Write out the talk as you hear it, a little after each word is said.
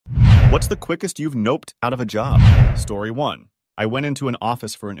What's the quickest you've noped out of a job? Story 1. I went into an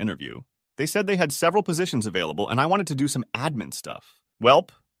office for an interview. They said they had several positions available and I wanted to do some admin stuff. Welp,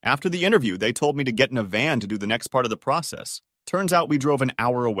 after the interview, they told me to get in a van to do the next part of the process. Turns out we drove an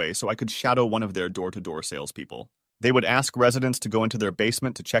hour away so I could shadow one of their door-to-door salespeople. They would ask residents to go into their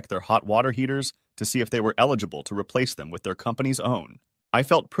basement to check their hot water heaters to see if they were eligible to replace them with their company's own. I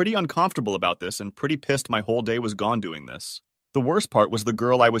felt pretty uncomfortable about this and pretty pissed my whole day was gone doing this. The worst part was the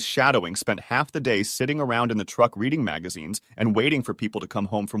girl I was shadowing spent half the day sitting around in the truck reading magazines and waiting for people to come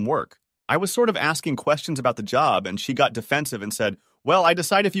home from work. I was sort of asking questions about the job and she got defensive and said, "Well, I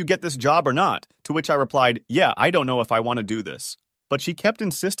decide if you get this job or not," to which I replied, "Yeah, I don't know if I want to do this." But she kept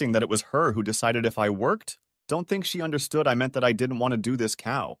insisting that it was her who decided if I worked. Don't think she understood I meant that I didn't want to do this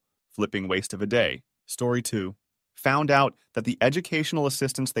cow. Flipping waste of a day. Story 2. Found out that the educational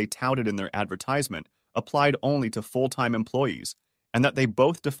assistance they touted in their advertisement applied only to full-time employees, and that they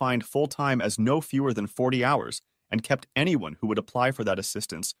both defined full-time as no fewer than 40 hours, and kept anyone who would apply for that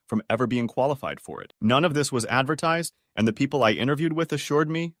assistance from ever being qualified for it. None of this was advertised, and the people I interviewed with assured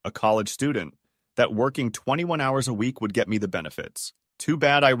me, a college student, that working 21 hours a week would get me the benefits. Too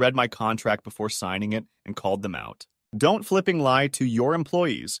bad I read my contract before signing it and called them out. Don't flipping lie to your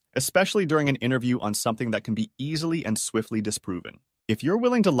employees, especially during an interview on something that can be easily and swiftly disproven. If you're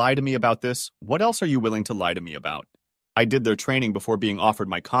willing to lie to me about this, what else are you willing to lie to me about? I did their training before being offered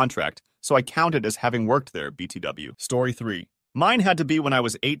my contract, so I count it as having worked there, BTW. Story 3. Mine had to be when I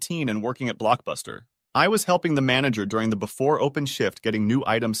was 18 and working at Blockbuster. I was helping the manager during the before open shift getting new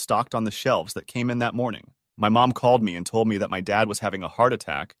items stocked on the shelves that came in that morning. My mom called me and told me that my dad was having a heart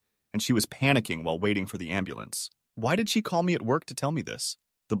attack, and she was panicking while waiting for the ambulance. Why did she call me at work to tell me this?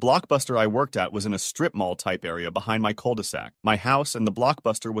 The Blockbuster I worked at was in a strip mall type area behind my cul-de-sac. My house and the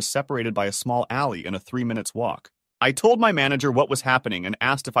Blockbuster was separated by a small alley and a 3-minute walk. I told my manager what was happening and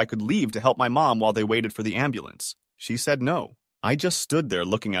asked if I could leave to help my mom while they waited for the ambulance. She said no. I just stood there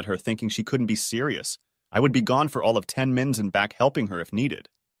looking at her thinking she couldn't be serious. I would be gone for all of 10 minutes and back helping her if needed.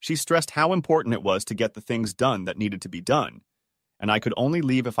 She stressed how important it was to get the things done that needed to be done, and I could only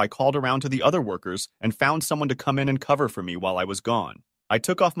leave if I called around to the other workers and found someone to come in and cover for me while I was gone. I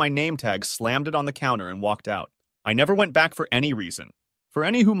took off my name tag, slammed it on the counter, and walked out. I never went back for any reason. For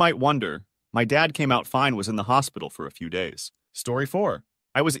any who might wonder, my dad came out fine, was in the hospital for a few days. Story 4.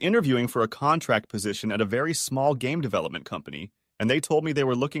 I was interviewing for a contract position at a very small game development company, and they told me they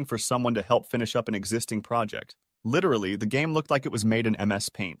were looking for someone to help finish up an existing project. Literally, the game looked like it was made in MS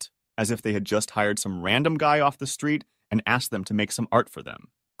Paint, as if they had just hired some random guy off the street and asked them to make some art for them.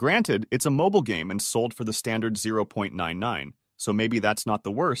 Granted, it's a mobile game and sold for the standard 0.99, so maybe that's not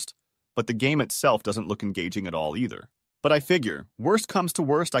the worst, but the game itself doesn't look engaging at all either. But I figure, worst comes to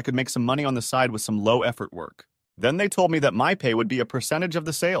worst, I could make some money on the side with some low-effort work. Then they told me that my pay would be a percentage of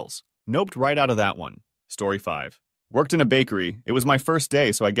the sales. Noped right out of that one. Story 5. Worked in a bakery. It was my first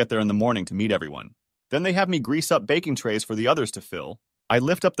day, so I get there in the morning to meet everyone. Then they have me grease up baking trays for the others to fill. I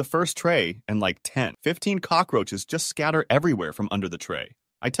lift up the first tray, and like 15 cockroaches just scatter everywhere from under the tray.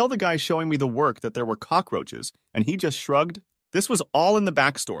 I tell the guy showing me the work that there were cockroaches, and he just shrugged. This was all in the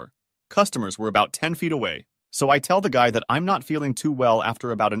back store. Customers were about 10 feet away. So I tell the guy that I'm not feeling too well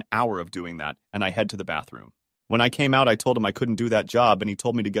after about an hour of doing that, and I head to the bathroom. When I came out, I told him I couldn't do that job, and he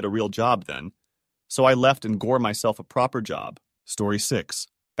told me to get a real job then. So I left and gore myself a proper job. Story 6.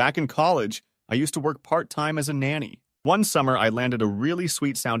 Back in college, I used to work part-time as a nanny. One summer, I landed a really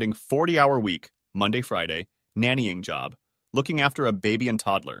sweet-sounding 40-hour week, Monday-Friday, nannying job, looking after a baby and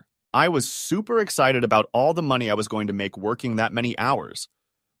toddler. I was super excited about all the money I was going to make working that many hours.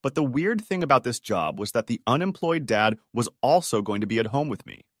 But the weird thing about this job was that the unemployed dad was also going to be at home with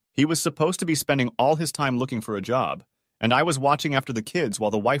me. He was supposed to be spending all his time looking for a job, and I was watching after the kids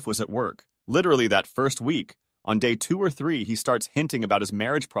while the wife was at work. Literally that first week, on day 2 or 3, he starts hinting about his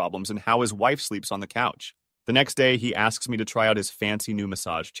marriage problems and how his wife sleeps on the couch. The next day, he asks me to try out his fancy new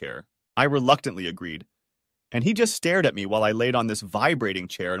massage chair. I reluctantly agreed, and he just stared at me while I laid on this vibrating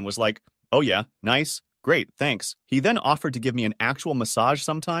chair and was like, "Oh yeah, nice. Great, thanks." He then offered to give me an actual massage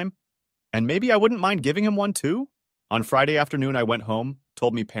sometime, and maybe I wouldn't mind giving him one too. On Friday afternoon, I went home,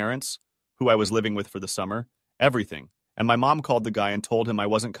 told me parents, who I was living with for the summer, everything, and my mom called the guy and told him I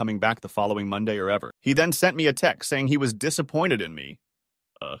wasn't coming back the following Monday or ever. He then sent me a text saying he was disappointed in me.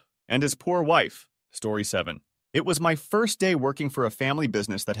 And his poor wife. Story 7. It was my first day working for a family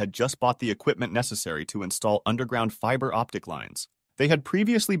business that had just bought the equipment necessary to install underground fiber optic lines. They had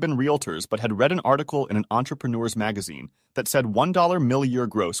previously been realtors but had read an article in an entrepreneur's magazine that said $1 million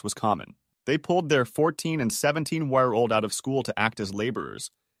gross was common. They pulled their 14 and 17-year-old out of school to act as laborers,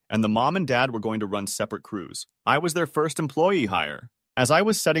 and the mom and dad were going to run separate crews. I was their first employee hire. As I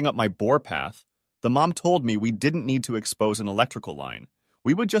was setting up my bore path, the mom told me we didn't need to expose an electrical line.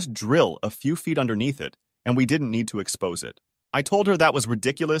 We would just drill a few feet underneath it, and we didn't need to expose it. I told her that was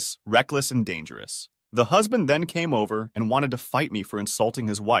ridiculous, reckless, and dangerous. The husband then came over and wanted to fight me for insulting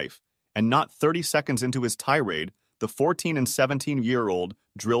his wife, and not 30 seconds into his tirade, the 14 and 17-year-old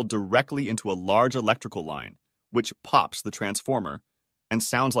drilled directly into a large electrical line, which pops the transformer and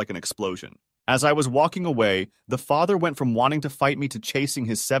sounds like an explosion. As I was walking away, the father went from wanting to fight me to chasing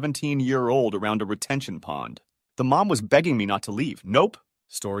his 17-year-old around a retention pond. The mom was begging me not to leave. Nope.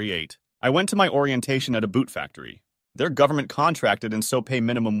 Story 8. I went to my orientation at a boot factory. They're government contracted and so pay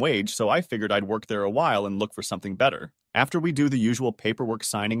minimum wage, so I figured I'd work there a while and look for something better. After we do the usual paperwork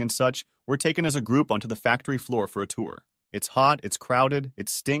signing and such, we're taken as a group onto the factory floor for a tour. It's hot, it's crowded, it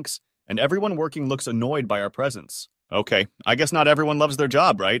stinks, and everyone working looks annoyed by our presence. Okay, I guess not everyone loves their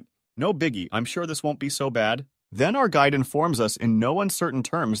job, right? No biggie, I'm sure this won't be so bad. Then our guide informs us in no uncertain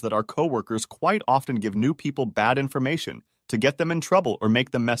terms that our coworkers quite often give new people bad information to get them in trouble or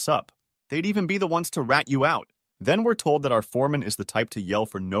make them mess up. They'd even be the ones to rat you out. Then we're told that our foreman is the type to yell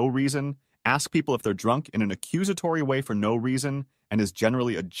for no reason, ask people if they're drunk in an accusatory way for no reason, and is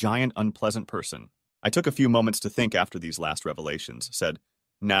generally a giant unpleasant person. I took a few moments to think after these last revelations, said,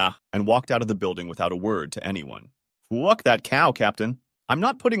 nah, and walked out of the building without a word to anyone. Fuck that cow, Captain. I'm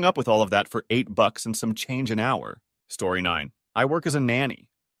not putting up with all of that for $8 and some change an hour. Story 9. I work as a nanny.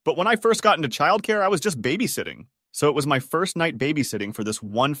 But when I first got into childcare, I was just babysitting. So it was my first night babysitting for this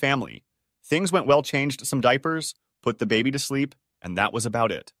one family. Things went well, changed some diapers, put the baby to sleep, and that was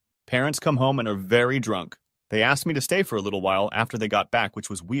about it. Parents come home and are very drunk. They asked me to stay for a little while after they got back, which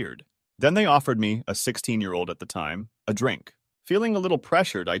was weird. Then they offered me, a 16-year-old at the time, a drink. Feeling a little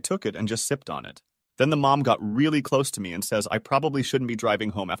pressured, I took it and just sipped on it. Then the mom got really close to me and says I probably shouldn't be driving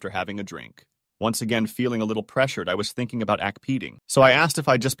home after having a drink. Once again, feeling a little pressured, I was thinking about ACPEDing. So I asked if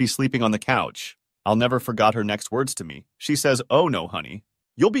I'd just be sleeping on the couch. I'll never forgot her next words to me. She says, oh no, honey.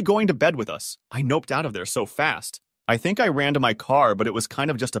 You'll be going to bed with us. I noped out of there so fast. I think I ran to my car, but it was kind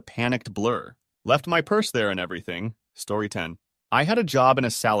of just a panicked blur. Left my purse there and everything. Story 10. I had a job in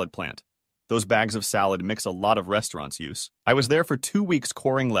a salad plant. Those bags of salad mix a lot of restaurants use. I was there for 2 weeks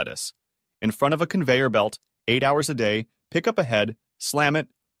coring lettuce. In front of a conveyor belt, 8 hours a day, pick up a head, slam it,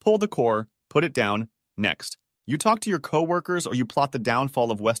 pull the core, put it down, next. You talk to your coworkers or you plot the downfall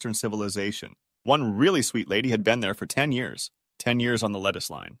of Western civilization. One really sweet lady had been there for 10 years. 10 years on the lettuce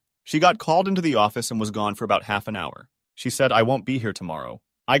line. She got called into the office and was gone for about half an hour. She said, I won't be here tomorrow.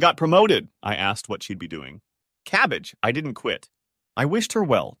 I got promoted. I asked what she'd be doing. Cabbage. I didn't quit. I wished her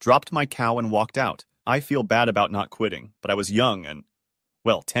well, dropped my cow and walked out. I feel bad about not quitting, but I was young and,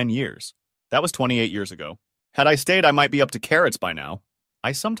 well, 10 years. That was 28 years ago. Had I stayed, I might be up to carrots by now.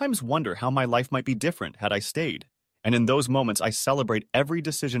 I sometimes wonder how my life might be different had I stayed. And in those moments, I celebrate every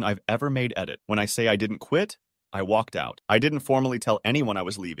decision I've ever made at it. When I say I didn't quit, I walked out. I didn't formally tell anyone I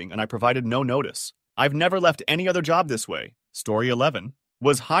was leaving, and I provided no notice. I've never left any other job this way. Story 11.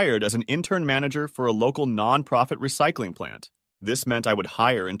 Was hired as an intern manager for a local non-profit recycling plant. This meant I would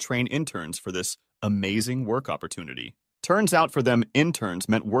hire and train interns for this amazing work opportunity. Turns out for them, interns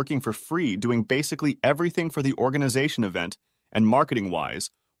meant working for free, doing basically everything for the organization event and marketing-wise,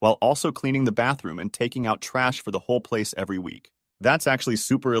 while also cleaning the bathroom and taking out trash for the whole place every week. That's actually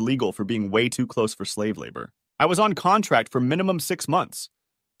super illegal for being way too close for slave labor. I was on contract for minimum 6 months,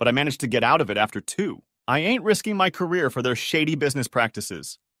 but I managed to get out of it after 2. I ain't risking my career for their shady business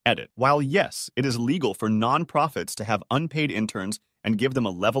practices. Edit. While yes, it is legal for nonprofits to have unpaid interns and give them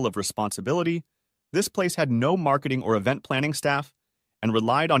a level of responsibility, this place had no marketing or event planning staff and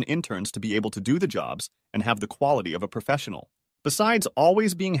relied on interns to be able to do the jobs and have the quality of a professional. Besides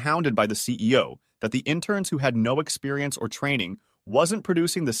always being hounded by the CEO that the interns who had no experience or training wasn't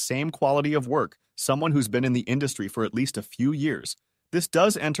producing the same quality of work someone who's been in the industry for at least a few years, this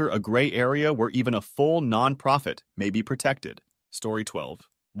does enter a gray area where even a full nonprofit may be protected. Story 12.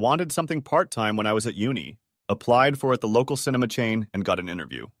 Wanted something part-time when I was at uni. Applied for at the local cinema chain and got an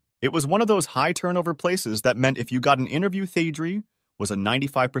interview. It was one of those high-turnover places that meant if you got an interview, Theodry, was a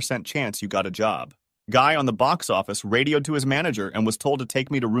 95% chance you got a job. Guy on the box office radioed to his manager and was told to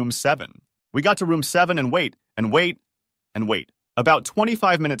take me to room 7. We got to room 7 and wait, and wait, and wait. About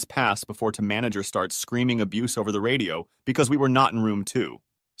 25 minutes passed before the manager starts screaming abuse over the radio because we were not in room 2.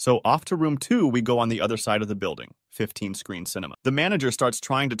 So off to room 2 we go on the other side of the building, 15-screen cinema. The manager starts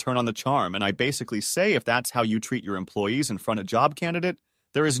trying to turn on the charm, and I basically say if that's how you treat your employees in front of job candidate,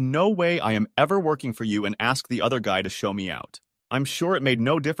 there is no way I am ever working for you, and ask the other guy to show me out. I'm sure it made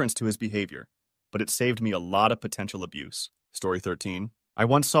no difference to his behavior, but it saved me a lot of potential abuse. Story 13. I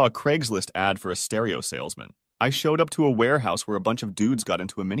once saw a Craigslist ad for a stereo salesman. I showed up to a warehouse where a bunch of dudes got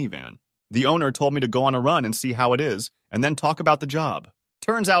into a minivan. The owner told me to go on a run and see how it is, and then talk about the job.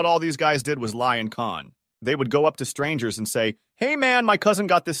 Turns out all these guys did was lie and con. They would go up to strangers and say, "Hey man, my cousin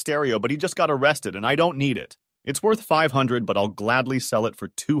got this stereo, but he just got arrested and I don't need it. It's worth $500, but I'll gladly sell it for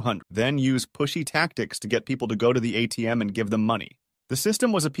 $200. Then use pushy tactics to get people to go to the ATM and give them money. The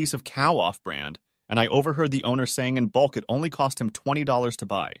system was a piece of cow off-brand, and I overheard the owner saying in bulk it only cost him $20 to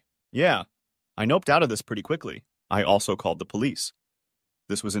buy. Yeah, I noped out of this pretty quickly. I also called the police.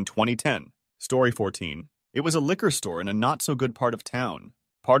 This was in 2010. Story 14. It was a liquor store in a not-so-good part of town.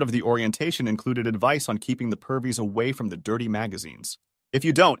 Part of the orientation included advice on keeping the pervies away from the dirty magazines. If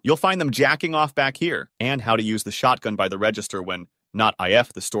you don't, you'll find them jacking off back here, and how to use the shotgun by the register when, not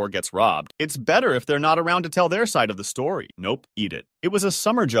if the store gets robbed. It's better if they're not around to tell their side of the story. Nope, eat it. It was a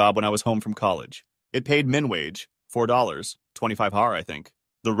summer job when I was home from college. It paid min wage, $4, 25 har, I think.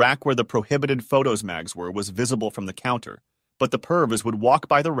 The rack where the prohibited photos mags were was visible from the counter, but the pervs would walk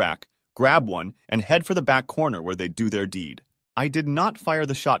by the rack, grab one, and head for the back corner where they'd do their deed. I did not fire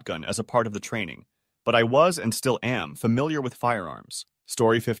the shotgun as a part of the training, but I was and still am familiar with firearms.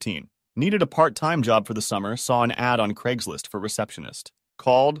 Story 15. Needed a part-time job for the summer, saw an ad on Craigslist for receptionist.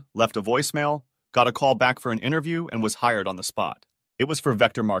 Called, left a voicemail, got a call back for an interview, and was hired on the spot. It was for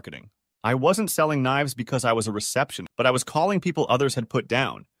Vector Marketing. I wasn't selling knives because I was a receptionist, but I was calling people others had put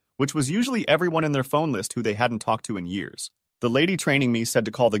down, which was usually everyone in their phone list who they hadn't talked to in years. The lady training me said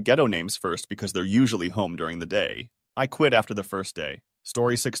to call the ghetto names first because they're usually home during the day. I quit after the first day.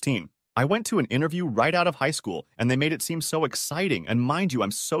 Story 16. I went to an interview right out of high school, and they made it seem so exciting, and mind you,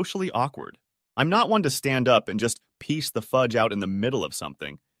 I'm socially awkward. I'm not one to stand up and just piece the fudge out in the middle of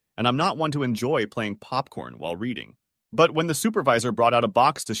something, and I'm not one to enjoy playing popcorn while reading. But when the supervisor brought out a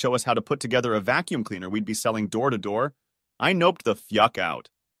box to show us how to put together a vacuum cleaner we'd be selling door to door, I noped the fuck out.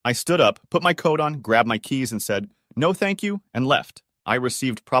 I stood up, put my coat on, grabbed my keys, and said, "No thank you," and left. I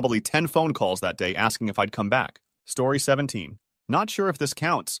received probably 10 phone calls that day asking if I'd come back. Story 17. Not sure if this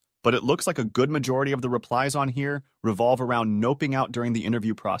counts, but it looks like a good majority of the replies on here revolve around noping out during the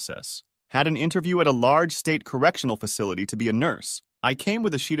interview process. Had an interview at a large state correctional facility to be a nurse. I came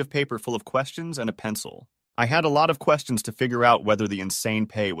with a sheet of paper full of questions and a pencil. I had a lot of questions to figure out whether the insane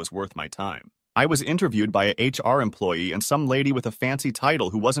pay was worth my time. I was interviewed by a HR employee and some lady with a fancy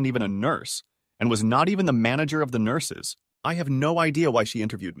title who wasn't even a nurse, and was not even the manager of the nurses. I have no idea why she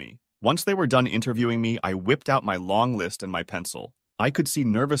interviewed me. Once they were done interviewing me, I whipped out my long list and my pencil. I could see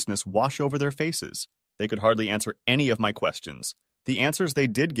nervousness wash over their faces. They could hardly answer any of my questions. The answers they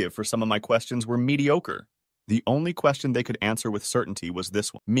did give for some of my questions were mediocre. The only question they could answer with certainty was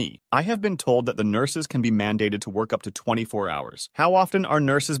this one. Me. I have been told that the nurses can be mandated to work up to 24 hours. How often are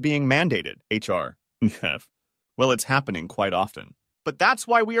nurses being mandated? HR. Well, it's happening quite often. But that's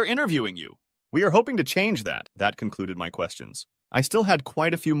why we are interviewing you. We are hoping to change that. That concluded my questions. I still had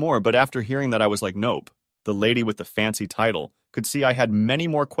quite a few more, but after hearing that I was like, nope. The lady with the fancy title could see I had many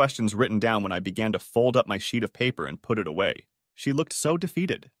more questions written down when I began to fold up my sheet of paper and put it away. She looked so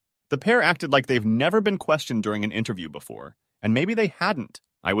defeated. The pair acted like they've never been questioned during an interview before, and maybe they hadn't.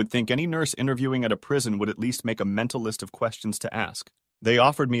 I would think any nurse interviewing at a prison would at least make a mental list of questions to ask. They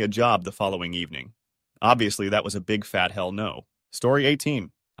offered me a job the following evening. Obviously, that was a big fat hell no. Story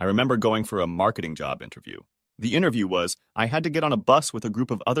 18. I remember going for a marketing job interview. The interview was, I had to get on a bus with a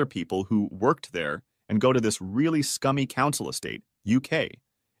group of other people who worked there and go to this really scummy council estate, UK,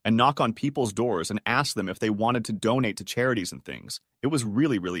 and knock on people's doors and ask them if they wanted to donate to charities and things. It was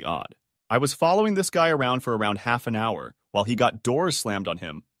really, really odd. I was following this guy around for around half an hour while he got doors slammed on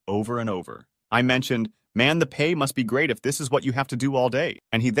him over and over. I mentioned, man, the pay must be great if this is what you have to do all day.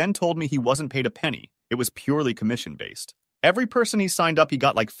 And he then told me he wasn't paid a penny. It was purely commission-based. Every person he signed up, he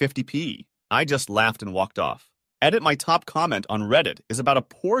got like 50p. I just laughed and walked off. Edit my top comment on Reddit is about a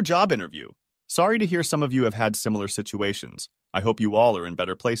poor job interview. Sorry to hear some of you have had similar situations. I hope you all are in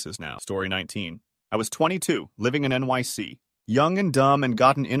better places now. Story 19. I was 22, living in NYC. Young and dumb, and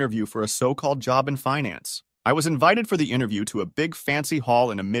got an interview for a so-called job in finance. I was invited for the interview to a big fancy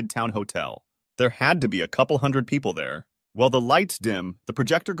hall in a midtown hotel. There had to be a couple hundred people there. Well, the lights dim, the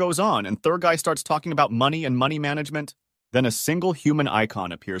projector goes on, and third guy starts talking about money and money management. Then a single human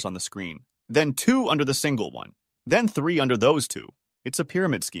icon appears on the screen. Then 2 under the single one. Then 3 under those 2. It's a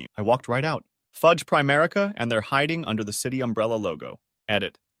pyramid scheme. I walked right out. Fudge Primerica, and they're hiding under the city umbrella logo.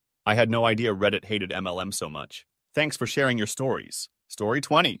 Edit. I had no idea Reddit hated MLM so much. Thanks for sharing your stories. Story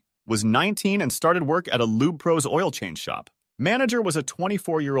 20. Was 19 and started work at a Lube Pros oil change shop. Manager was a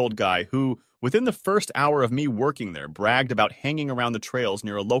 24-year-old guy who, within the first hour of me working there, bragged about hanging around the trails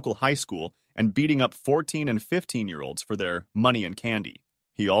near a local high school and beating up 14 and 15-year-olds for their money and candy.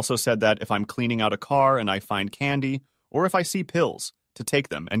 He also said that if I'm cleaning out a car and I find candy, or if I see pills, to take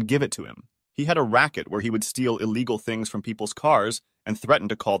them and give it to him. He had a racket where he would steal illegal things from people's cars and threaten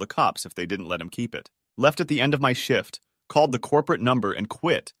to call the cops if they didn't let him keep it. Left at the end of my shift, called the corporate number and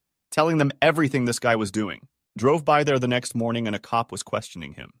quit, telling them everything this guy was doing. Drove by there the next morning and a cop was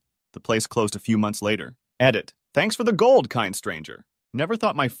questioning him. The place closed a few months later. Edit. Thanks for the gold, kind stranger. Never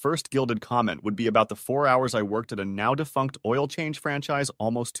thought my first gilded comment would be about the 4 hours I worked at a now-defunct oil change franchise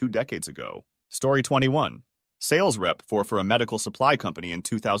almost 2 decades ago. Story 21. Sales rep for a medical supply company in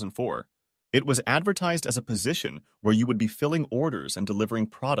 2004. It was advertised as a position where you would be filling orders and delivering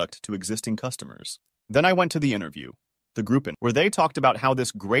product to existing customers. Then I went to the interview, the grouping, where they talked about how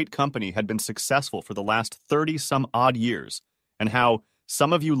this great company had been successful for the last 30-some-odd years, and how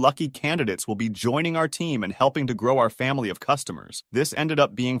some of you lucky candidates will be joining our team and helping to grow our family of customers. This ended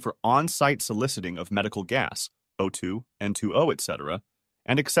up being for on-site soliciting of medical gas, O2, N2O, etc.,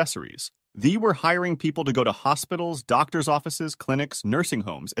 and accessories. They were hiring people to go to hospitals, doctors' offices, clinics, nursing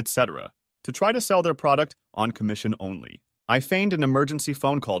homes, etc., to try to sell their product on commission only. I feigned an emergency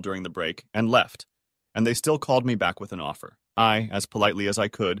phone call during the break and left, and they still called me back with an offer. I, as politely as I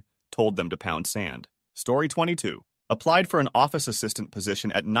could, told them to pound sand. Story 22. Applied for an office assistant position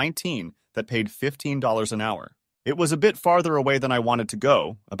at 19 that paid $15 an hour. It was a bit farther away than I wanted to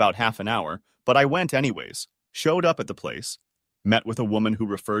go, about half an hour, but I went anyways. Showed up at the place, met with a woman who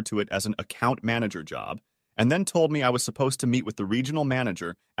referred to it as an account manager job, and then told me I was supposed to meet with the regional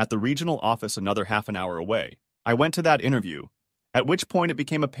manager at the regional office another half an hour away. I went to that interview, at which point it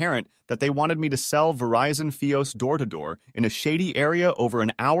became apparent that they wanted me to sell Verizon Fios door-to-door in a shady area over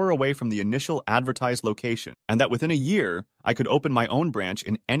an hour away from the initial advertised location, and that within a year, I could open my own branch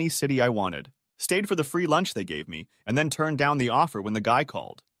in any city I wanted. Stayed for the free lunch they gave me, and then turned down the offer when the guy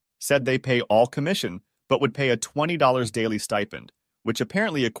called. Said they pay all commission, but would pay a $20 daily stipend, which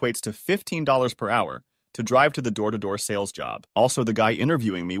apparently equates to $15 per hour, to drive to the door-to-door sales job. Also, the guy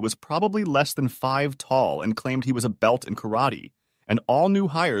interviewing me was probably less than 5 tall and claimed he was a belt in karate, and all new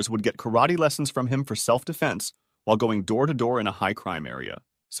hires would get karate lessons from him for self-defense while going door-to-door in a high-crime area.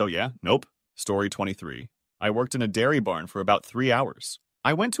 So yeah, nope. Story 23. I worked in a dairy barn for about 3 hours.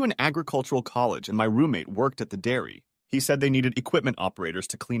 I went to an agricultural college and my roommate worked at the dairy. He said they needed equipment operators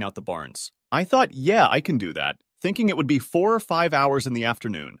to clean out the barns. I thought, yeah, I can do that, thinking it would be 4 or 5 hours in the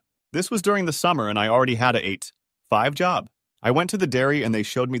afternoon. This was during the summer and I already had a 8-5 job. I went to the dairy and they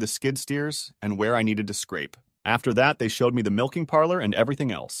showed me the skid steers and where I needed to scrape. After that, they showed me the milking parlor and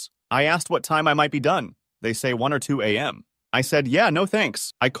everything else. I asked what time I might be done. They say 1 or 2 a.m. I said, yeah, no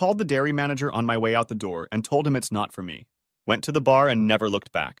thanks. I called the dairy manager on my way out the door and told him it's not for me. Went to the bar and never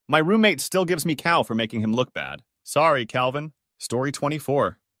looked back. My roommate still gives me cow for making him look bad. Sorry, Calvin. Story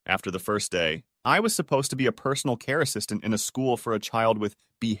 24. After the first day, I was supposed to be a personal care assistant in a school for a child with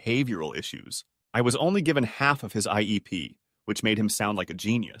behavioral issues. I was only given half of his IEP, which made him sound like a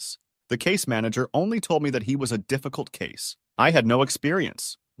genius. The case manager only told me that he was a difficult case. I had no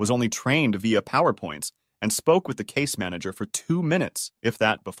experience, was only trained via PowerPoints, and spoke with the case manager for 2 minutes, if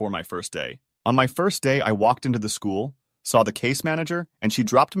that, before my first day. On my first day, I walked into the school, saw the case manager, and she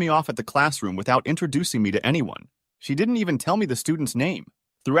dropped me off at the classroom without introducing me to anyone. She didn't even tell me the student's name.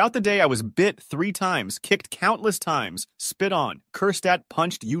 Throughout the day, I was bit 3 times, kicked countless times, spit on, cursed at,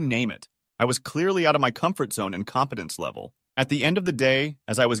 punched, you name it. I was clearly out of my comfort zone and competence level. At the end of the day,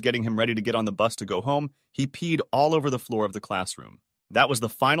 as I was getting him ready to get on the bus to go home, he peed all over the floor of the classroom. That was the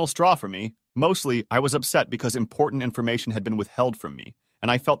final straw for me. Mostly, I was upset because important information had been withheld from me,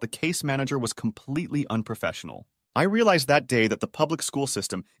 and I felt the case manager was completely unprofessional. I realized that day that the public school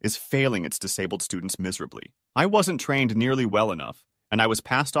system is failing its disabled students miserably. I wasn't trained nearly well enough, and I was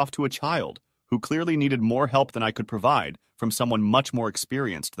passed off to a child who clearly needed more help than I could provide from someone much more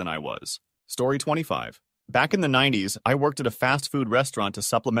experienced than I was. Story 25. Back in the 90s, I worked at a fast food restaurant to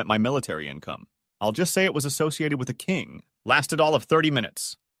supplement my military income. I'll just say it was associated with a king. Lasted all of 30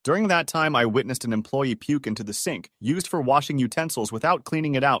 minutes. During that time, I witnessed an employee puke into the sink, used for washing utensils without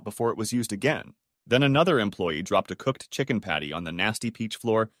cleaning it out before it was used again. Then another employee dropped a cooked chicken patty on the nasty peach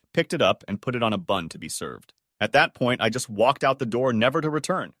floor, picked it up, and put it on a bun to be served. At that point, I just walked out the door, never to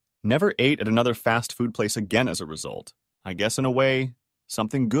return. Never ate at another fast food place again as a result. I guess in a way,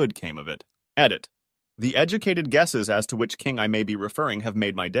 something good came of it. Edit. The educated guesses as to which king I may be referring have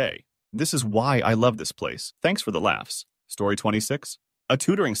made my day. This is why I love this place. Thanks for the laughs. Story 26. A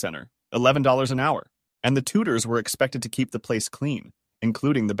tutoring center, $11 an hour. And the tutors were expected to keep the place clean,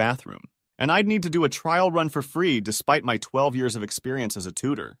 including the bathroom. And I'd need to do a trial run for free despite my 12 years of experience as a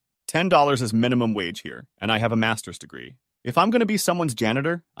tutor. $10 is minimum wage here, and I have a master's degree. If I'm going to be someone's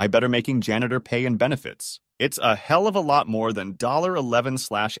janitor, I better making janitor pay and benefits. It's a hell of a lot more than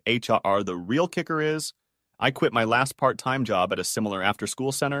 $11/HR. The real kicker is, I quit my last part-time job at a similar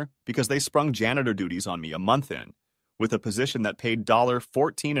after-school center because they sprung janitor duties on me a month in, with a position that paid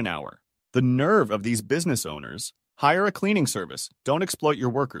 $14 an hour. The nerve of these business owners. Hire a cleaning service. Don't exploit your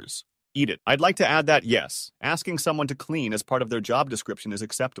workers. Eat it. I'd like to add that, yes, asking someone to clean as part of their job description is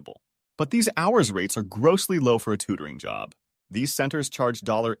acceptable. But these hours rates are grossly low for a tutoring job. These centers charge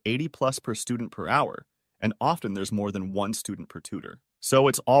 $80 plus per student per hour, and often there's more than one student per tutor. So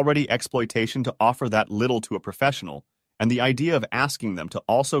it's already exploitation to offer that little to a professional, and the idea of asking them to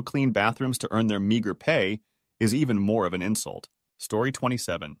also clean bathrooms to earn their meager pay is even more of an insult. Story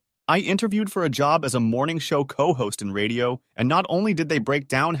 27. I interviewed for a job as a morning show co-host in radio, and not only did they break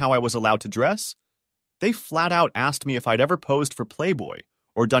down how I was allowed to dress, they flat out asked me if I'd ever posed for Playboy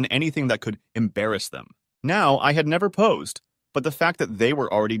or done anything that could embarrass them. Now, I had never posed, but the fact that they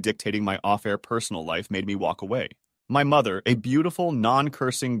were already dictating my off-air personal life made me walk away. My mother, a beautiful,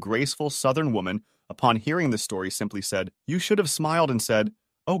 non-cursing, graceful Southern woman, upon hearing this story simply said, "You should have smiled and said,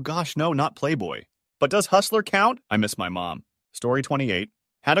 'Oh gosh, no, not Playboy.' But does Hustler count?" I miss my mom. Story 28.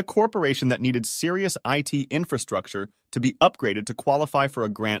 Had a corporation that needed serious IT infrastructure to be upgraded to qualify for a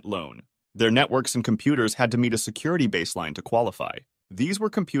grant loan. Their networks and computers had to meet a security baseline to qualify. These were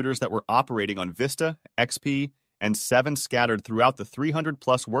computers that were operating on Vista, XP, and 7 scattered throughout the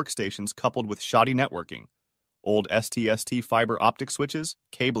 300-plus workstations coupled with shoddy networking, old STST fiber optic switches,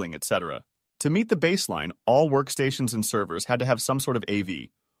 cabling, etc. To meet the baseline, all workstations and servers had to have some sort of AV,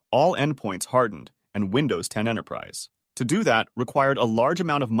 all endpoints hardened, and Windows 10 Enterprise. To do that required a large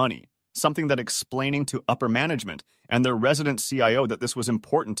amount of money, something that explaining to upper management and their resident CIO that this was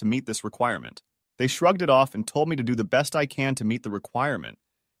important to meet this requirement. They shrugged it off and told me to do the best I can to meet the requirement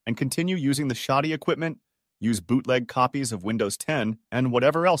and continue using the shoddy equipment, use bootleg copies of Windows 10, and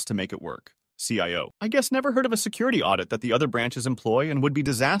whatever else to make it work. CIO. I guess never heard of a security audit that the other branches employ and would be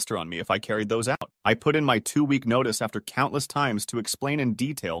disaster on me if I carried those out. I put in my 2-week notice after countless times to explain in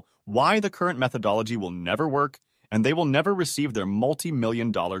detail why the current methodology will never work and they will never receive their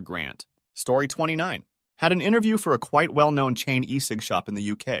multi-million-dollar grant. Story 29. Had an interview for a quite well-known chain e-cig shop in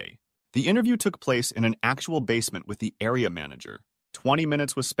the UK. The interview took place in an actual basement with the area manager. 20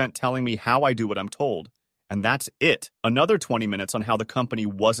 minutes was spent telling me how I do what I'm told, and that's it. Another 20 minutes on how the company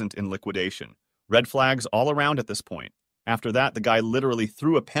wasn't in liquidation. Red flags all around at this point. After that, the guy literally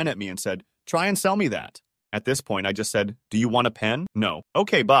threw a pen at me and said, "Try and sell me that." At this point, I just said, "Do you want a pen?" "No."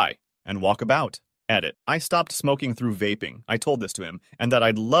 "Okay, bye." And walk about. Edit. I stopped smoking through vaping. I told this to him, and that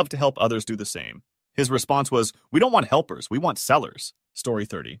I'd love to help others do the same. His response was, "We don't want helpers, we want sellers." Story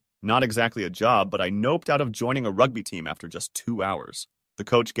 30. Not exactly a job, but I noped out of joining a rugby team after just 2 hours. The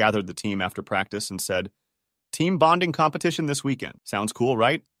coach gathered the team after practice and said, "Team bonding competition this weekend. Sounds cool,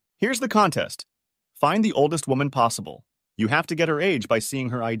 right? Here's the contest. Find the oldest woman possible. You have to get her age by seeing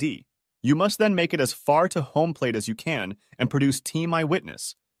her ID. You must then make it as far to home plate as you can and produce team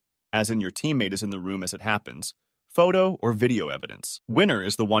eyewitness, as in your teammate is in the room as it happens, photo or video evidence. Winner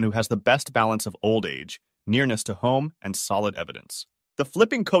is the one who has the best balance of old age, nearness to home, and solid evidence." The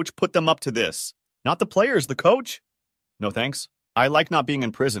flipping coach put them up to this. Not the players, the coach. No thanks. I like not being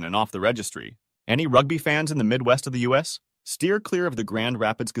in prison and off the registry. Any rugby fans in the Midwest of the U.S.? Steer clear of the Grand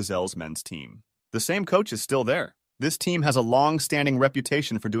Rapids Gazelles men's team. The same coach is still there. This team has a long-standing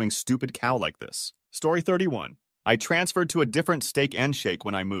reputation for doing stupid cow like this. Story 31. I transferred to a different Steak and Shake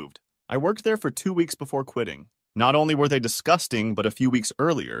when I moved. I worked there for 2 weeks before quitting. Not only were they disgusting, but a few weeks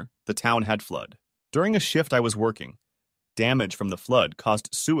earlier, the town had flood. During a shift I was working, damage from the flood caused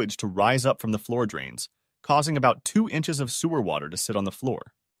sewage to rise up from the floor drains, causing about 2 inches of sewer water to sit on the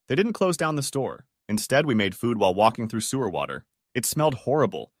floor. They didn't close down the store. Instead, we made food while walking through sewer water. It smelled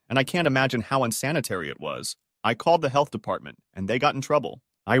horrible, and I can't imagine how unsanitary it was. I called the health department, and they got in trouble.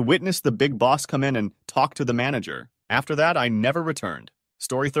 I witnessed the big boss come in and talk to the manager. After that, I never returned.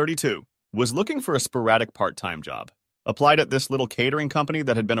 Story 32. Was looking for a sporadic part-time job. Applied at this little catering company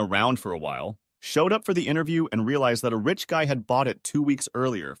that had been around for a while. Showed up for the interview and realized that a rich guy had bought it 2 weeks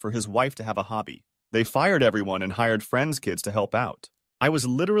earlier for his wife to have a hobby. They fired everyone and hired friends' kids to help out. I was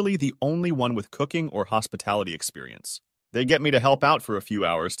literally the only one with cooking or hospitality experience. They get me to help out for a few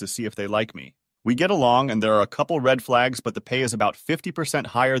hours to see if they like me. We get along and there are a couple red flags, but the pay is about 50%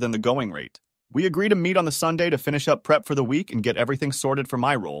 higher than the going rate. We agree to meet on the Sunday to finish up prep for the week and get everything sorted for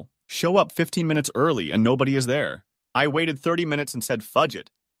my role. Show up 15 minutes early and nobody is there. I waited 30 minutes and said fudge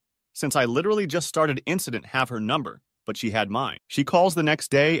it. Since I literally just started incident have her number, but she had mine. She calls the next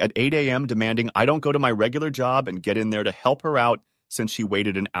day at 8 a.m. demanding I don't go to my regular job and get in there to help her out since she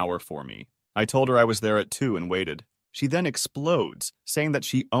waited an hour for me. I told her I was there at 2 and waited. She then explodes, saying that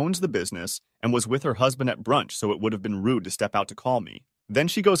she owns the business and was with her husband at brunch, so it would have been rude to step out to call me. Then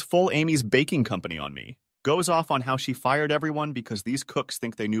she goes full Amy's Baking Company on me. Goes off on how she fired everyone because these cooks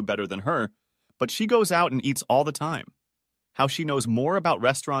think they knew better than her, but she goes out and eats all the time. How she knows more about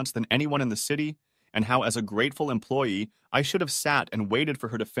restaurants than anyone in the city, and how as a grateful employee, I should have sat and waited for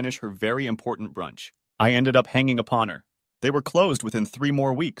her to finish her very important brunch. I ended up hanging upon her. They were closed within 3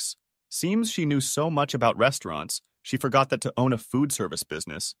 more weeks. Seems she knew so much about restaurants, she forgot that to own a food service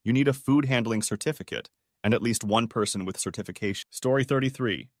business, you need a food handling certificate, and at least one person with certification. Story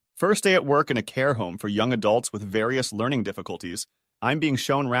 33. First day at work in a care home for young adults with various learning difficulties, I'm being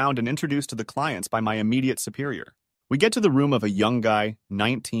shown round and introduced to the clients by my immediate superior. We get to the room of a young guy,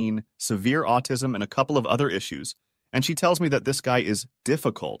 19, severe autism and a couple of other issues, and she tells me that this guy is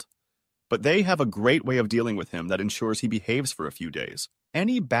difficult. But they have a great way of dealing with him that ensures he behaves for a few days.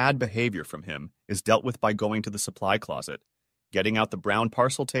 Any bad behavior from him is dealt with by going to the supply closet, getting out the brown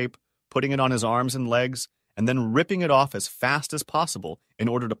parcel tape, putting it on his arms and legs, and then ripping it off as fast as possible in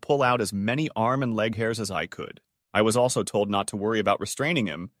order to pull out as many arm and leg hairs as I could. I was also told not to worry about restraining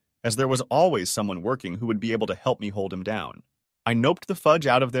him, as there was always someone working who would be able to help me hold him down. I noped the fudge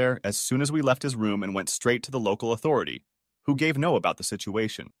out of there as soon as we left his room and went straight to the local authority, who gave no about the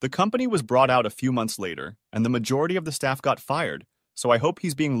situation. The company was brought out a few months later, and the majority of the staff got fired, so I hope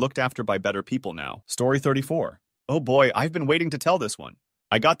he's being looked after by better people now. Story 34. Oh boy, I've been waiting to tell this one.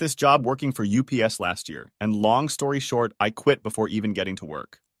 I got this job working for UPS last year, and long story short, I quit before even getting to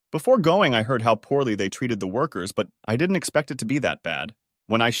work. Before going, I heard how poorly they treated the workers, but I didn't expect it to be that bad.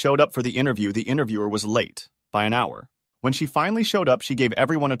 When I showed up for the interviewer was late, by an hour. When she finally showed up, she gave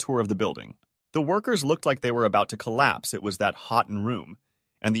everyone a tour of the building. The workers looked like they were about to collapse, it was that hot in room.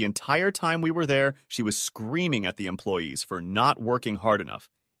 And the entire time we were there, she was screaming at the employees for not working hard enough,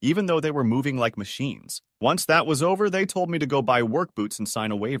 even though they were moving like machines. Once that was over, they told me to go buy work boots and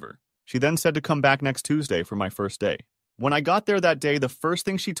sign a waiver. She then said to come back next Tuesday for my first day. When I got there that day, the first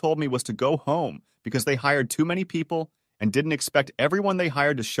thing she told me was to go home because they hired too many people and didn't expect everyone they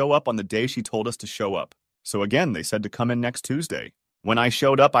hired to show up on the day she told us to show up. So again, they said to come in next Tuesday. When I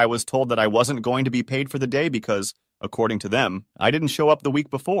showed up, I was told that I wasn't going to be paid for the day because, according to them, I didn't show up the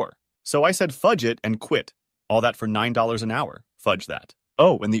week before. So I said fudge it and quit. All that for $9 an hour. Fudge that.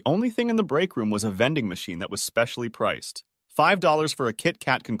 Oh, and the only thing in the break room was a vending machine that was specially priced. $5 for a Kit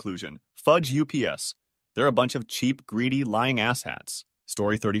Kat conclusion. Fudge UPS. They're a bunch of cheap, greedy, lying asshats.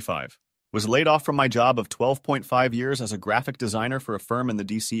 Story 35. Was laid off from my job of 12.5 years as a graphic designer for a firm in the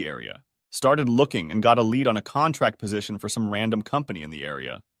DC area. Started looking and got a lead on a contract position for some random company in the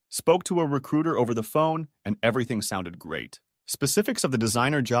area. Spoke to a recruiter over the phone, and everything sounded great. Specifics of the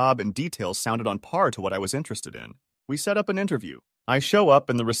designer job and details sounded on par to what I was interested in. We set up an interview. I show up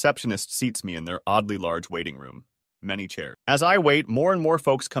and the receptionist seats me in their oddly large waiting room. Many chairs. As I wait, more and more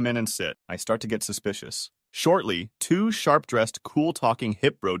folks come in and sit. I start to get suspicious. Shortly, 2 sharp-dressed, cool-talking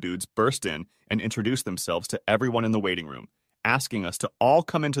hip bro dudes burst in and introduce themselves to everyone in the waiting room, asking us to all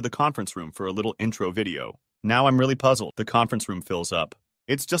come into the conference room for a little intro video. Now I'm really puzzled. The conference room fills up.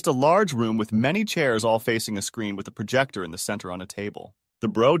 It's just a large room with many chairs all facing a screen with a projector in the center on a table. The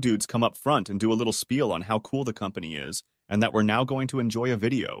bro dudes come up front and do a little spiel on how cool the company is and that we're now going to enjoy a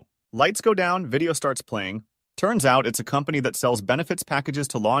video. Lights go down, video starts playing. Turns out it's a company that sells benefits packages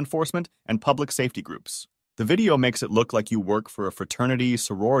to law enforcement and public safety groups. The video makes it look like you work for a fraternity,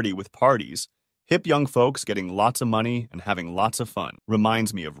 sorority with parties, hip young folks getting lots of money and having lots of fun.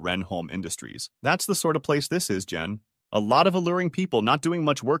 Reminds me of Renholm Industries. That's the sort of place this is, Jen. A lot of alluring people not doing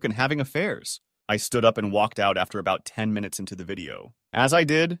much work and having affairs. I stood up and walked out after about 10 minutes into the video. As I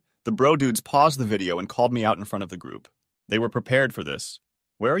did, the bro dudes paused the video and called me out in front of the group. They were prepared for this.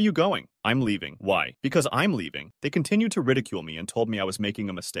 Where are you going? I'm leaving. Why? Because I'm leaving. They continued to ridicule me and told me I was making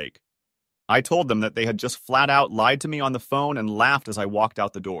a mistake. I told them that they had just flat out lied to me on the phone and laughed as I walked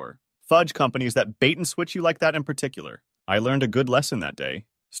out the door. Fudge companies that bait and switch you like that in particular. I learned a good lesson that day.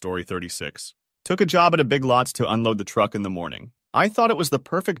 Story 36. Took a job at a Big Lots to unload the truck in the morning. I thought it was the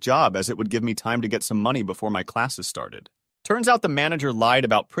perfect job as it would give me time to get some money before my classes started. Turns out the manager lied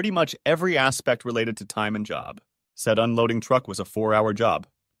about pretty much every aspect related to time and job. Said unloading truck was a 4-hour job.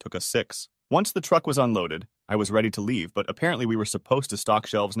 Took us 6. Once the truck was unloaded, I was ready to leave, but apparently we were supposed to stock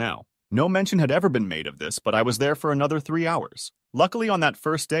shelves now. No mention had ever been made of this, but I was there for another 3 hours. Luckily on that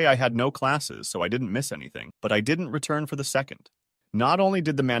first day I had no classes, so I didn't miss anything, but I didn't return for the second. Not only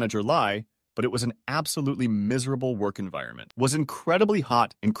did the manager lie, but it was an absolutely miserable work environment. Was incredibly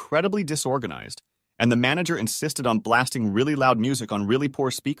hot, incredibly disorganized, and the manager insisted on blasting really loud music on really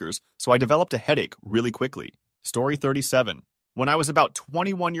poor speakers, so I developed a headache really quickly. Story 37. When I was about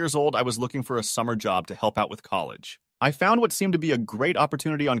 21 years old, I was looking for a summer job to help out with college. I found what seemed to be a great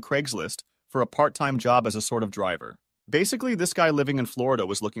opportunity on Craigslist for a part-time job as a sort of driver. Basically, this guy living in Florida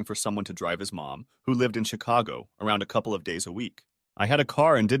was looking for someone to drive his mom, who lived in Chicago, around a couple of days a week. I had a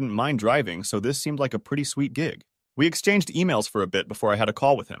car and didn't mind driving, so this seemed like a pretty sweet gig. We exchanged emails for a bit before I had a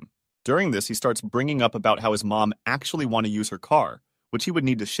call with him. During this, he starts bringing up about how his mom actually wanted to use her car, which he would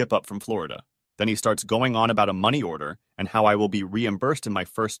need to ship up from Florida. Then he starts going on about a money order and how I will be reimbursed in my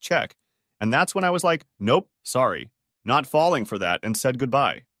first check. And that's when I was like, nope, sorry. Not falling for that, and said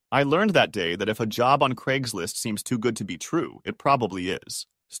goodbye. I learned that day that if a job on Craigslist seems too good to be true, it probably is.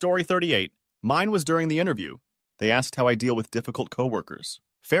 Story 38. Mine was during the interview. They asked how I deal with difficult coworkers.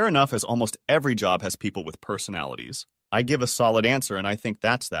 Fair enough, as almost every job has people with personalities. I give a solid answer and I think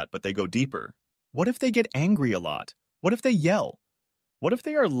that's that, but they go deeper. What if they get angry a lot? What if they yell? What if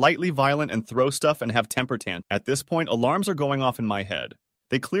they are lightly violent and throw stuff and have temper tantrums? At this point, alarms are going off in my head.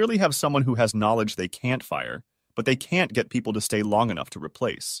 They clearly have someone who has knowledge they can't fire, but they can't get people to stay long enough to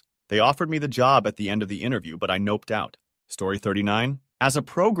replace. They offered me the job at the end of the interview, but I noped out. Story 39. As a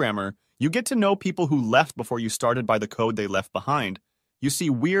programmer, you get to know people who left before you started by the code they left behind. You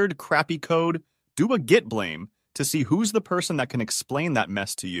see weird, crappy code, do a git blame to see who's the person that can explain that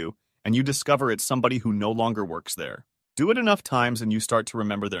mess to you, and you discover it's somebody who no longer works there. Do it enough times and you start to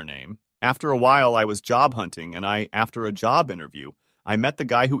remember their name. After a while, I was job hunting, and after a job interview, I met the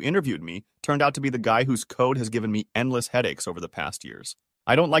guy who interviewed me, turned out to be the guy whose code has given me endless headaches over the past years.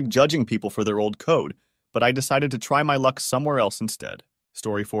 I don't like judging people for their old code, but I decided to try my luck somewhere else instead.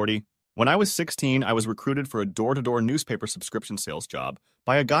 Story 40. When I was 16, I was recruited for a door-to-door newspaper subscription sales job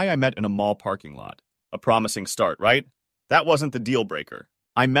by a guy I met in a mall parking lot. A promising start, right? That wasn't the deal breaker.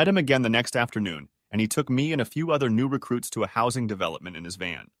 I met him again the next afternoon, and he took me and a few other new recruits to a housing development in his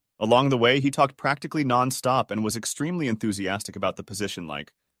van. Along the way, he talked practically non-stop and was extremely enthusiastic about the position,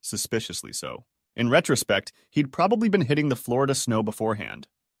 like, suspiciously so. In retrospect, he'd probably been hitting the Florida snow beforehand.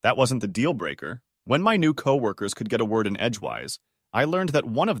 That wasn't the deal breaker. When my new co-workers could get a word in edgewise, I learned that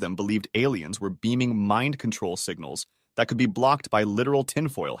one of them believed aliens were beaming mind control signals that could be blocked by literal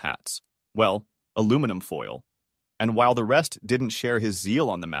tinfoil hats. Well, aluminum foil. And while the rest didn't share his zeal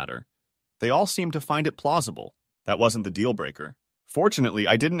on the matter, they all seemed to find it plausible. That wasn't the deal breaker. Fortunately,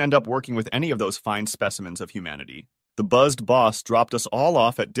 I didn't end up working with any of those fine specimens of humanity. The buzzed boss dropped us all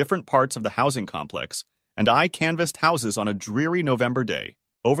off at different parts of the housing complex, and I canvassed houses on a dreary November day.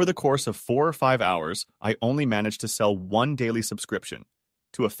 Over the course of 4 or 5 hours, I only managed to sell one daily subscription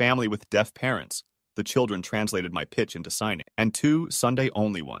to a family with deaf parents. The children translated my pitch into signing, and 2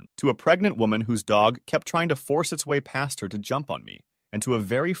 Sunday-only ones to a pregnant woman whose dog kept trying to force its way past her to jump on me, and to a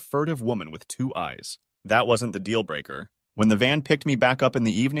very furtive woman with 2 eyes. That wasn't the deal breaker. When the van picked me back up in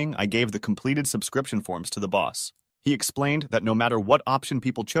the evening, I gave the completed subscription forms to the boss. He explained that no matter what option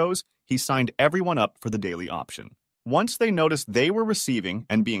people chose, he signed everyone up for the daily option. Once they noticed they were receiving,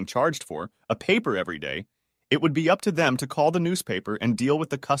 and being charged for, a paper every day, it would be up to them to call the newspaper and deal with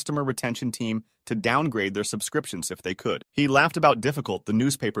the customer retention team to downgrade their subscriptions if they could. He laughed about difficult the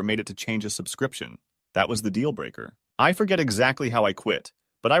newspaper made it to change a subscription. That was the deal breaker. I forget exactly how I quit,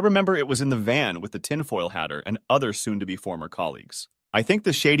 but I remember it was in the van with the tinfoil hatter and other soon-to-be former colleagues. I think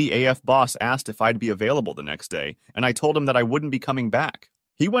the shady AF boss asked if I'd be available the next day, and I told him that I wouldn't be coming back.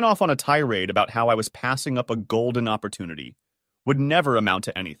 He went off on a tirade about how I was passing up a golden opportunity, would never amount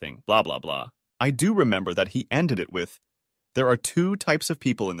to anything, blah, blah, blah. I do remember that he ended it with, "There are 2 types of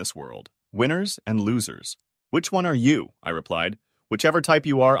people in this world, winners and losers. Which one are you?" I replied. "Whichever type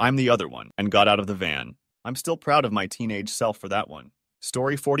you are, I'm the other one," and got out of the van. I'm still proud of my teenage self for that one.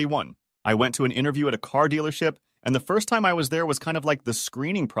 Story 41. I went to an interview at a car dealership, and the first time I was there was kind of like the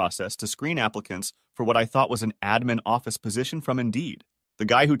screening process to screen applicants for what I thought was an admin office position from Indeed. The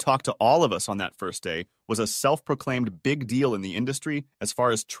guy who talked to all of us on that first day was a self-proclaimed big deal in the industry as far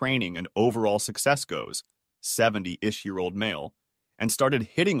as training and overall success goes, 70-ish-year-old male, and started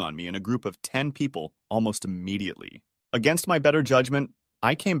hitting on me in a group of 10 people almost immediately. Against my better judgment,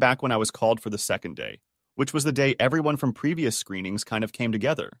 I came back when I was called for the second day, which was the day everyone from previous screenings kind of came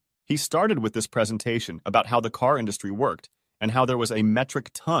together. He started with this presentation about how the car industry worked and how there was a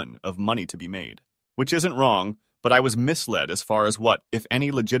metric ton of money to be made. Which isn't wrong, but I was misled as far as what, if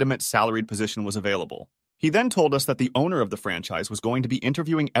any, legitimate salaried position was available. He then told us that the owner of the franchise was going to be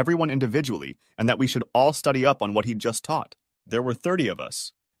interviewing everyone individually and that we should all study up on what he'd just taught. There were 30 of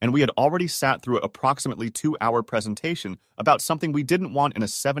us, and we had already sat through an approximately 2-hour presentation about something we didn't want in a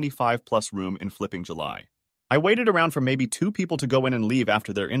 75-plus room in flipping July. I waited around for maybe 2 people to go in and leave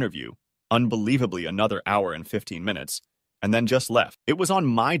after their interview, unbelievably another hour and 15 minutes, and then just left. It was on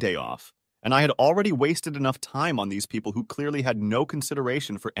my day off, and I had already wasted enough time on these people who clearly had no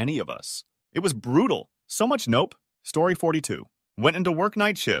consideration for any of us. It was brutal. So much nope. Story 42. Went into work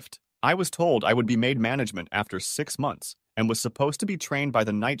night shift. I was told I would be made management after 6 months and was supposed to be trained by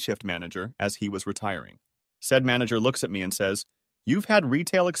the night shift manager as he was retiring. Said manager looks at me and says, "You've had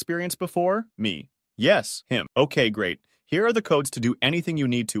retail experience before?" Me. Yes. Him. Okay, great. Here are the codes to do anything you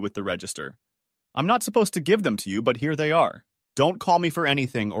need to with the register. I'm not supposed to give them to you, but here they are. Don't call me for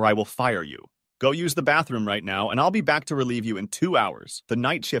anything or I will fire you. Go use the bathroom right now, and I'll be back to relieve you in 2 hours. The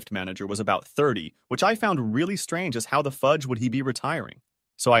night shift manager was about 30, which I found really strange as how the fudge would he be retiring?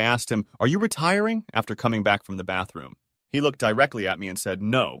 So I asked him, "Are you retiring?" after coming back from the bathroom. He looked directly at me and said,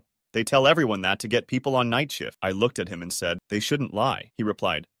 "No. They tell everyone that to get people on night shift." I looked at him and said, "They shouldn't lie." He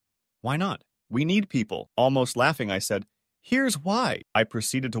replied, "Why not? We need people." Almost laughing, I said, "Here's why." I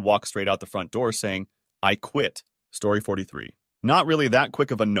proceeded to walk straight out the front door saying, "I quit." Story 43. Not really that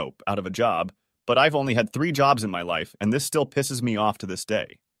quick of a nope out of a job, but I've only had 3 jobs in my life, and this still pisses me off to this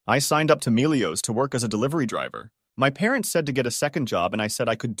day. I signed up to Melio's to work as a delivery driver. My parents said to get a second job, and I said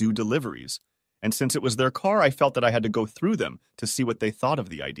I could do deliveries. And since it was their car, I felt that I had to go through them to see what they thought of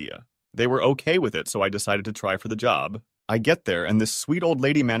the idea. They were okay with it, so I decided to try for the job. I get there, and this sweet old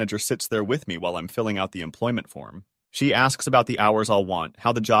lady manager sits there with me while I'm filling out the employment form. She asks about the hours I'll want,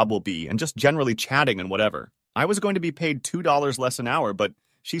 how the job will be, and just generally chatting and whatever. I was going to be paid $2 less an hour, but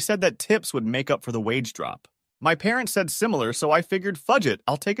she said that tips would make up for the wage drop. My parents said similar, so I figured, fudge it,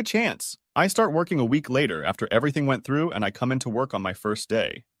 I'll take a chance. I start working a week later after everything went through, and I come into work on my first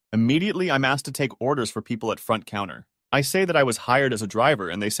day. Immediately, I'm asked to take orders for people at front counter. I say that I was hired as a driver,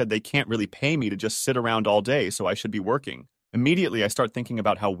 and they said they can't really pay me to just sit around all day, so I should be working. Immediately, I start thinking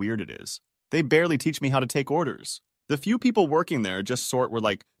about how weird it is. They barely teach me how to take orders. The few people working there just were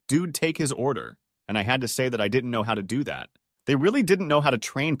like, "Dude, take his order." And I had to say that I didn't know how to do that. They really didn't know how to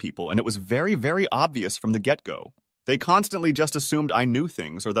train people, and it was very, very obvious from the get-go. They constantly just assumed I knew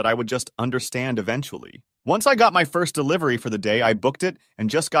things or that I would just understand eventually. Once I got my first delivery for the day, I booked it and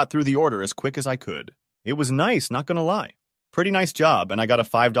just got through the order as quick as I could. It was nice, not gonna lie. Pretty nice job, and I got a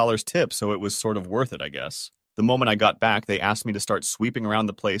 $5 tip, so it was sort of worth it, I guess. The moment I got back, they asked me to start sweeping around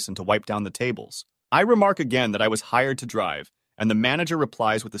the place and to wipe down the tables. I remark again that I was hired to drive, and the manager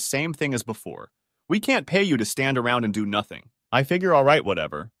replies with the same thing as before. "We can't pay you to stand around and do nothing." I figure, all right,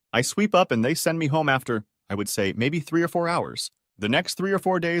 whatever. I sweep up and they send me home after, I would say, maybe 3 or 4 hours. The next 3 or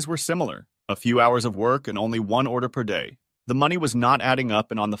 4 days were similar. A few hours of work and only 1 order per day. The money was not adding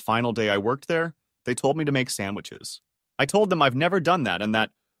up, and on the final day I worked there, they told me to make sandwiches. I told them I've never done that and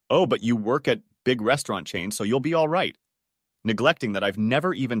that, "Oh, but you work at big restaurant chains, so you'll be all right." Neglecting that I've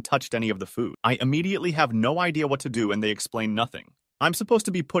never even touched any of the food. I immediately have no idea what to do, and they explain nothing. I'm supposed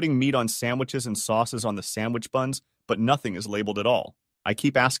to be putting meat on sandwiches and sauces on the sandwich buns, but nothing is labeled at all. I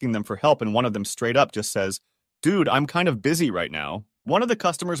keep asking them for help, and one of them straight up just says, "Dude, I'm kind of busy right now." One of the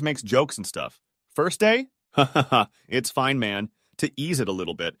customers makes jokes and stuff. "First day? Ha ha ha, it's fine, man," to ease it a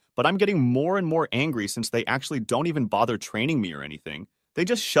little bit, but I'm getting more and more angry since they actually don't even bother training me or anything. They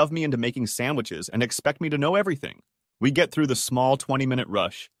just shove me into making sandwiches and expect me to know everything. We get through the small 20-minute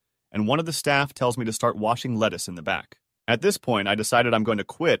rush, and one of the staff tells me to start washing lettuce in the back. At this point, I decided I'm going to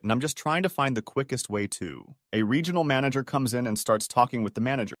quit, and I'm just trying to find the quickest way to. A regional manager comes in and starts talking with the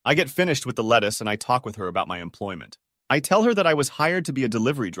manager. I get finished with the lettuce, and I talk with her about my employment. I tell her that I was hired to be a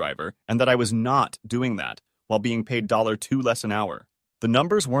delivery driver, and that I was not doing that, while being paid $2 less an hour. The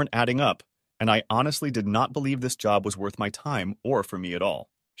numbers weren't adding up, and I honestly did not believe this job was worth my time or for me at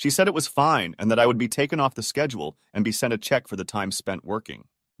all. She said it was fine, and that I would be taken off the schedule and be sent a check for the time spent working.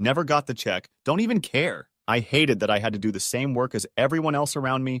 Never got the check, don't even care. I hated that I had to do the same work as everyone else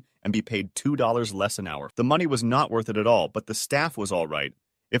around me and be paid $2 less an hour. The money was not worth it at all, but the staff was all right,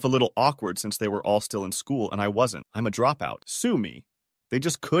 if a little awkward since they were all still in school and I wasn't. I'm a dropout. Sue me. They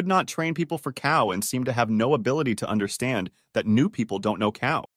just could not train people for cow and seemed to have no ability to understand that new people don't know cow.